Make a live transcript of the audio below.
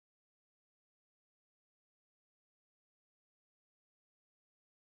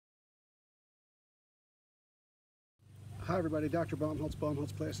Hi everybody, Dr. Baumholtz,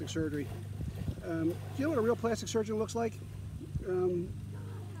 Baumholtz Plastic Surgery. Do you know what a real plastic surgeon looks like? To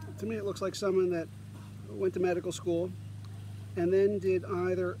me it looks like someone that went to medical school and then did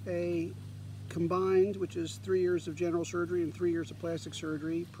either a combined, which is 3 years of general surgery and 3 years of plastic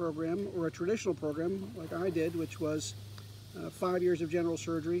surgery program, or a traditional program like I did, which was 5 years of general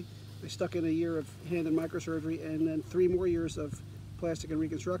surgery. I stuck in a year of hand and microsurgery and then 3 more years of plastic and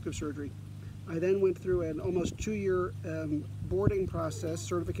reconstructive surgery. I then went through an almost 2-year boarding process,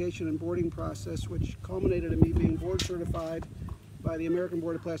 certification and boarding process, which culminated in me being board certified by the American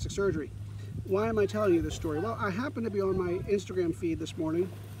Board of Plastic Surgery. Why am I telling you this story? Well, I happened to be on my Instagram feed this morning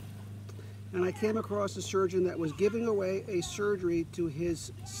and I came across a surgeon that was giving away a surgery to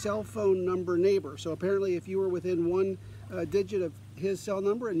his cell phone number neighbor. So apparently if you were within one digit of his cell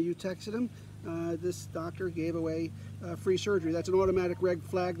number and you texted him, this doctor gave away free surgery. That's an automatic red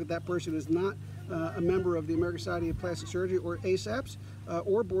flag that that person is not a member of the American Society of Plastic Surgery or ASAPS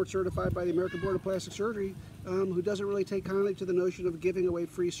or board certified by the American Board of Plastic Surgery, who doesn't really take kindly to the notion of giving away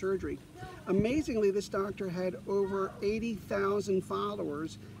free surgery. Amazingly, this doctor had over 80,000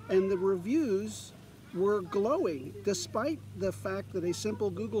 followers and the reviews were glowing, despite the fact that a simple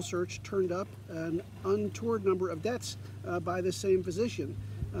Google search turned up an untoward number of deaths by this same physician.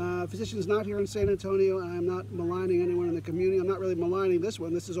 Physician's not here in San Antonio. I'm not maligning anyone in the community. I'm not really maligning this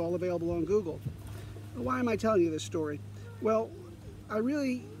one. This is all available on Google. Why am I telling you this story? Well, I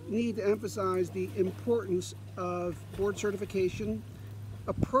really need to emphasize the importance of board certification,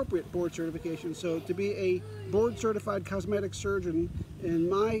 appropriate board certification. So to be a board certified cosmetic surgeon, in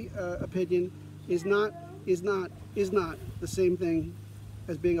my opinion, is not the same thing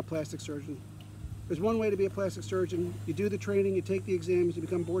as being a plastic surgeon. There's one way to be a plastic surgeon. You do the training, you take the exams, you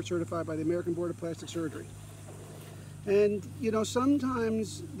become board certified by the American Board of Plastic Surgery. And you know,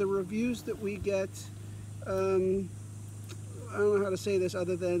 sometimes the reviews that we get, I don't know how to say this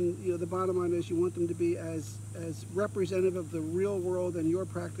other than, you know, the bottom line is you want them to be as representative of the real world and your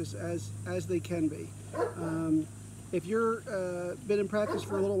practice as they can be. If you're been in practice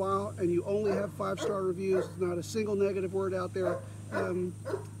for a little while and you only have 5-star reviews, not a single negative word out there,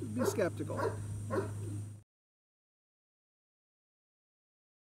 be skeptical.